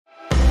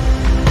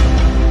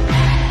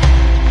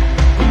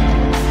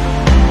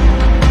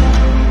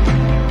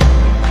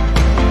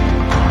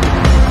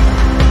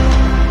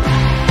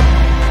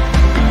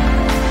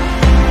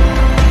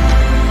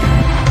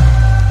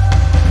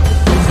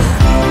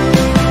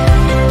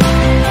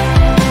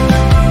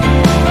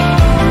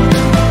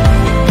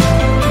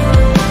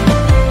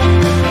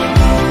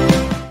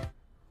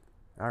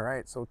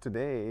So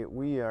today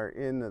we are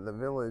in the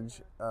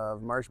village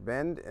of Marsh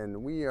Bend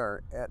and we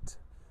are at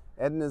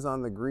Ednas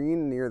on the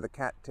Green near the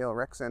Cattail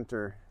Rec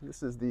Center.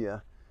 This is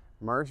the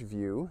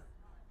Marshview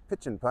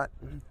Pitch and Putt.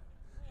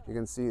 You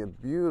can see a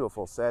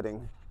beautiful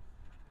setting.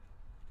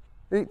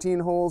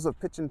 18 holes of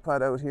pitch and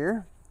putt out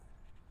here,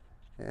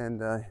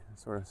 and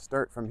sort of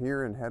start from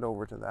here and head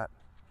over to that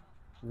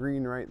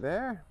green right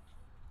there.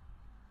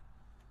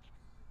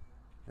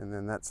 And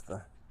then that's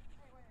the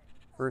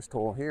first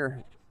hole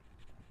here.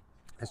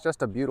 It's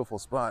just a beautiful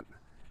spot.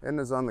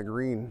 Ednas on the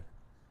Green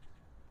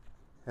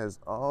has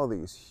all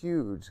these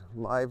huge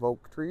live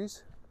oak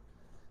trees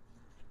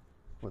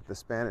with the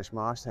Spanish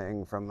moss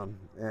hanging from them,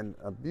 and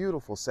a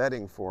beautiful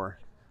setting for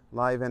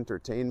live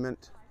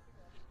entertainment.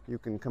 You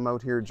can come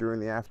out here during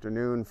the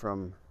afternoon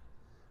from,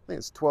 I think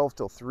it's 12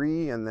 till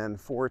 3 and then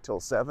 4 till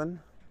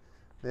 7.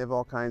 They have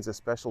all kinds of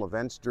special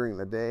events during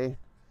the day.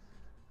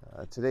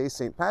 Today's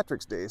St.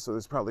 Patrick's Day, so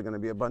there's probably going to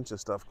be a bunch of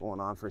stuff going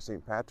on for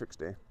St. Patrick's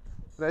Day.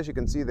 But as you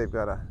can see, they've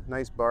got a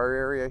nice bar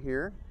area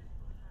here.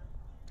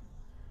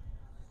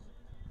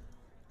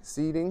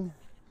 Seating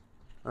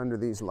under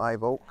these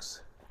live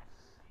oaks.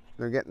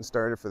 They're getting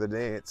started for the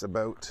day. It's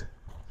about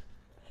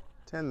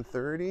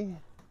 10:30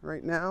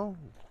 right now.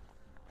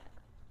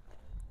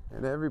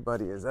 And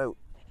everybody is out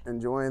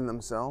enjoying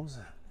themselves,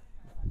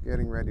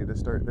 getting ready to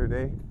start their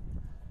day.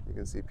 You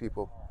can see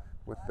people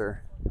with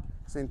their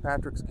St.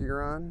 Patrick's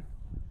gear on.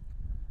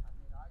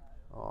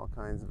 All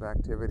kinds of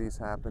activities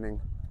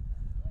happening.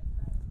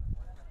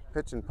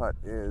 Pitch and Putt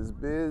is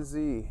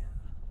busy.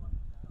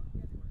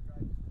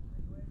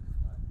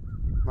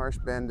 Marsh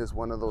Bend is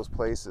one of those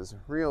places,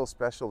 real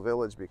special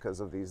village because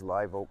of these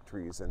live oak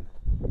trees and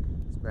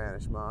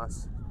Spanish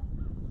moss.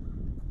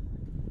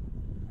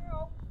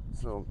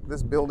 So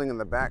this building in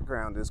the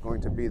background is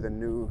going to be the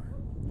new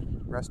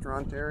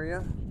restaurant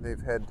area.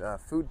 They've had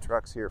food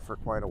trucks here for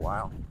quite a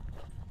while,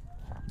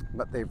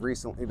 but they've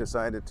recently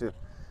decided to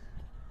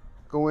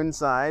go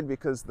inside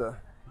because the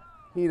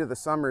heat of the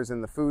summers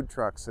in the food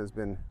trucks has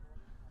been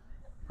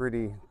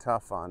pretty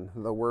tough on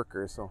the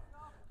workers. So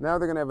now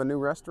they're going to have a new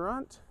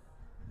restaurant,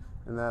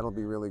 and that'll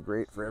be really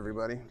great for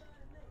everybody.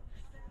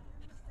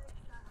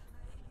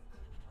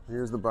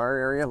 Here's the bar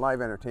area.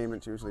 Live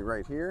entertainment's usually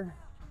right here.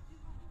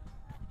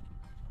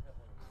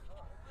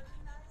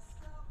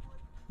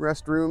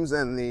 Restrooms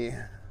and the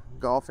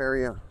golf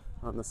area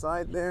on the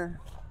side there.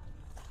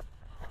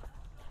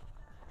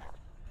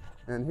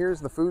 And here's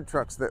the food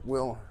trucks that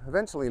will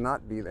eventually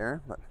not be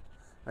there, but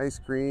ice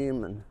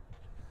cream and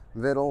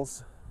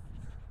vittles.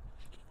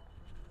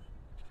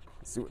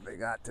 Let's see what they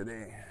got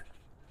today.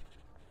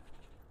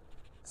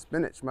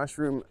 Spinach,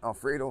 mushroom,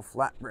 Alfredo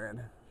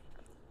flatbread.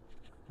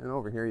 And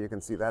over here you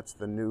can see that's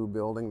the new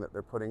building that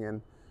they're putting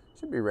in.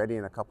 Should be ready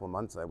in a couple of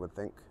months, I would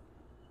think.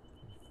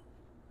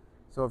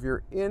 So if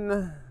you're in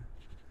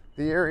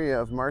the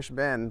area of Marsh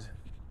Bend,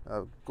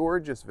 a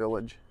gorgeous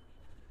village,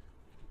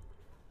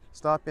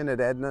 stop in at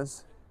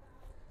Ednas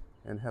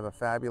and have a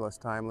fabulous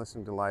time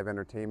listening to live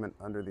entertainment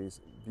under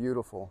these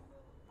beautiful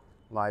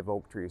live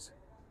oak trees.